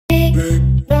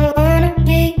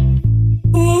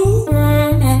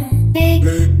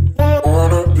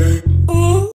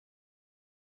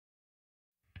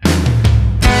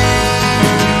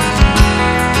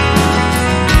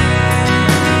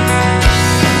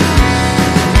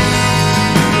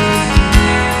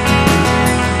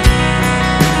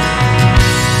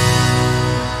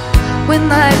when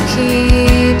life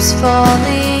keeps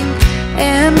falling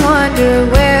and wonder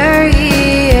where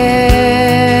He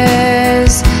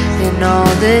is in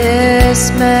all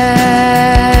this mess.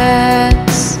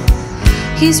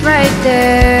 He's right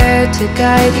there to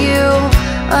guide you,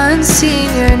 unseen,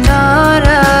 you're not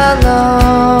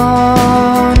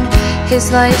alone.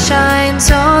 His light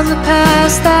shines on the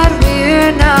past that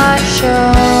we're not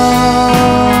shown.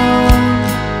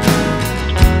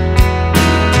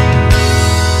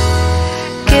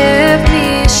 Give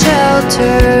me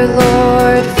shelter,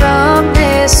 Lord, from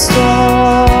this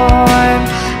storm.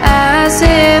 As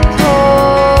it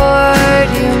poured,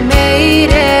 you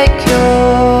made it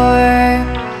cure.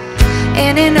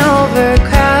 In an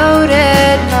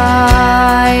overcrowded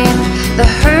mind, the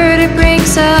hurt, it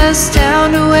brings us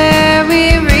down to where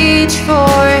we reach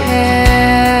for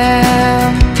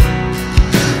Him.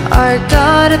 Our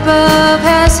God above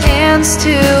has hands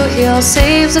to heal,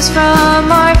 saves us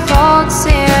from our faults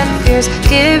and fears,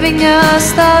 giving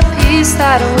us the peace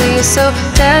that we so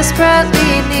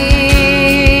desperately need.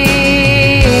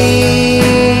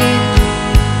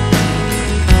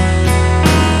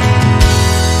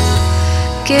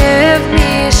 Give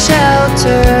me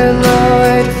shelter,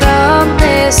 Lord, from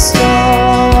this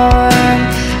storm.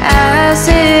 As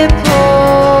it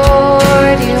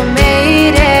poured, you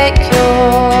made it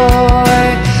cure.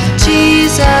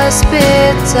 Jesus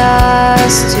bids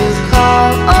us to